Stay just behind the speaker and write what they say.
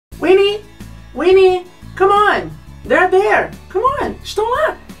Winnie, come on! They're there! Come on! Estão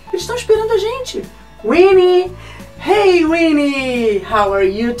lá! Eles estão esperando a gente! Winnie! Hey, Winnie! How are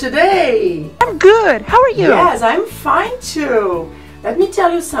you today? I'm good. How are you? Yes, I'm fine too. Let me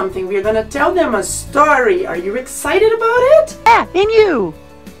tell you something. We're gonna tell them a story. Are you excited about it? Yeah, and you?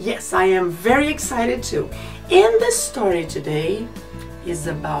 Yes, I am very excited too. And the story today is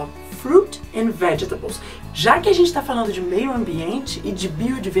about fruit and vegetables. Já que a gente está falando de meio ambiente e de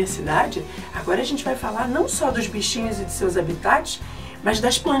biodiversidade, agora a gente vai falar não só dos bichinhos e de seus habitats, mas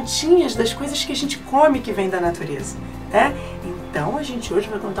das plantinhas, das coisas que a gente come que vem da natureza, né? Então a gente hoje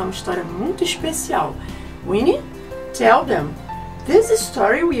vai contar uma história muito especial. Winnie, tell them. This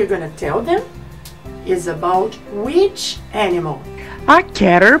story we are going to tell them is about which animal? A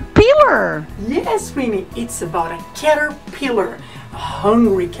caterpillar. Yes, Winnie, it's about a caterpillar, a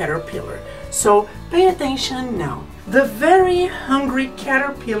hungry caterpillar. So pay attention now. The Very Hungry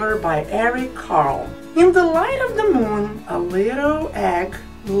Caterpillar by Eric Carle. In the light of the moon, a little egg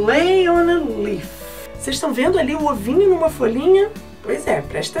lay on a leaf. Vocês estão vendo ali o ovinho numa folhinha? Pois é,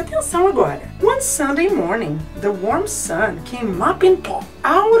 presta atenção agora. One Sunday morning, the warm sun came up and pop.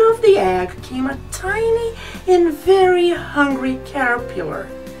 Out of the egg came a tiny and very hungry caterpillar.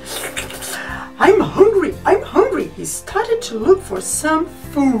 I'm hungry. He started to look for some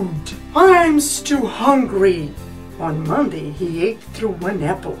food. I'm still hungry. On Monday, he ate through one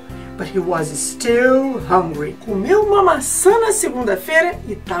apple, but he was still hungry. Comeu uma maçã na segunda-feira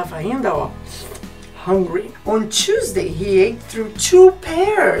e tava ainda, ó, hungry. On Tuesday, he ate through 2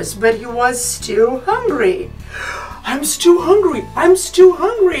 pears, but he was still hungry. I'm still hungry.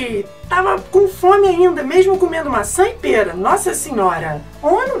 Tava com fome ainda, mesmo comendo maçã e pera. Nossa Senhora.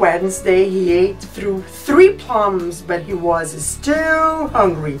 On Wednesday, he ate through 3 plums, but he was still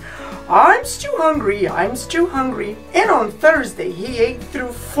hungry. I'm still hungry. And on Thursday, he ate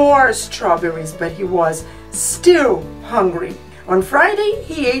through 4 strawberries, but he was still hungry. On Friday,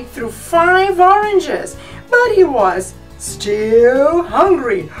 he ate through 5 oranges, but he was still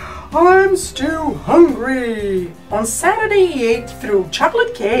hungry. I'm still hungry. On Saturday, he ate through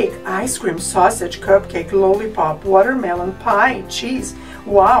chocolate cake, ice cream, sausage, cupcake, lollipop, watermelon, pie, cheese.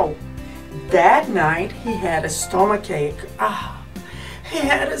 Wow! That night, he had a stomachache. He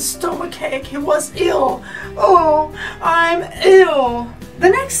had a stomachache. He was ill. Oh, I'm ill. The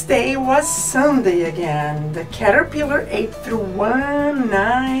next day was Sunday again. The caterpillar ate through 1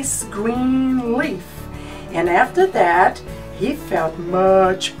 nice green leaf. And after that, he felt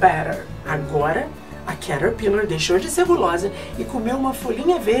much better. Agora, a caterpillar deixou de ser gulosa e comeu uma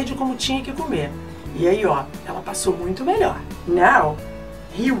folhinha verde como tinha que comer. E aí, ó, ela passou muito melhor. Now,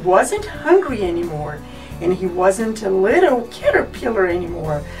 he wasn't hungry anymore. And he wasn't a little caterpillar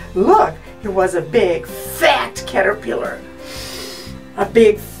anymore. Look, he was a big, fat caterpillar. A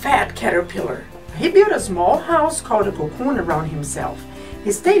big, fat caterpillar. He built a small house called a cocoon around himself.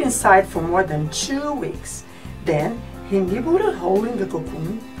 He stayed inside for more than 2 weeks. Then, he nibbled a hole in the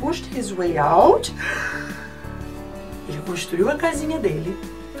cocoon, pushed his way out. Ele construiu a casinha dele,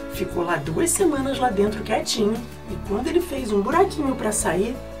 ficou lá 2 semanas lá dentro quietinho, e quando ele fez um buraquinho para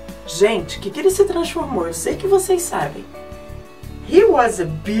sair, gente, o que ele se transformou? Eu sei que vocês sabem. He was a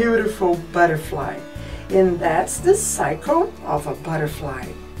beautiful butterfly. And that's the cycle of a butterfly.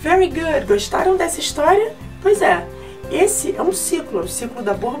 Very good! Gostaram dessa história? Pois é, esse é um ciclo, é o ciclo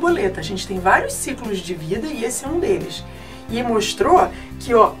da borboleta. A gente tem vários ciclos de vida e esse é um deles. E mostrou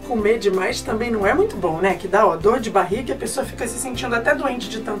que, ó, comer demais também não é muito bom, né? Que dá, ó, dor de barriga e a pessoa fica se sentindo até doente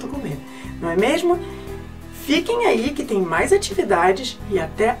de tanto comer. Não é mesmo? Fiquem aí que tem mais atividades e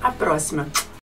até a próxima!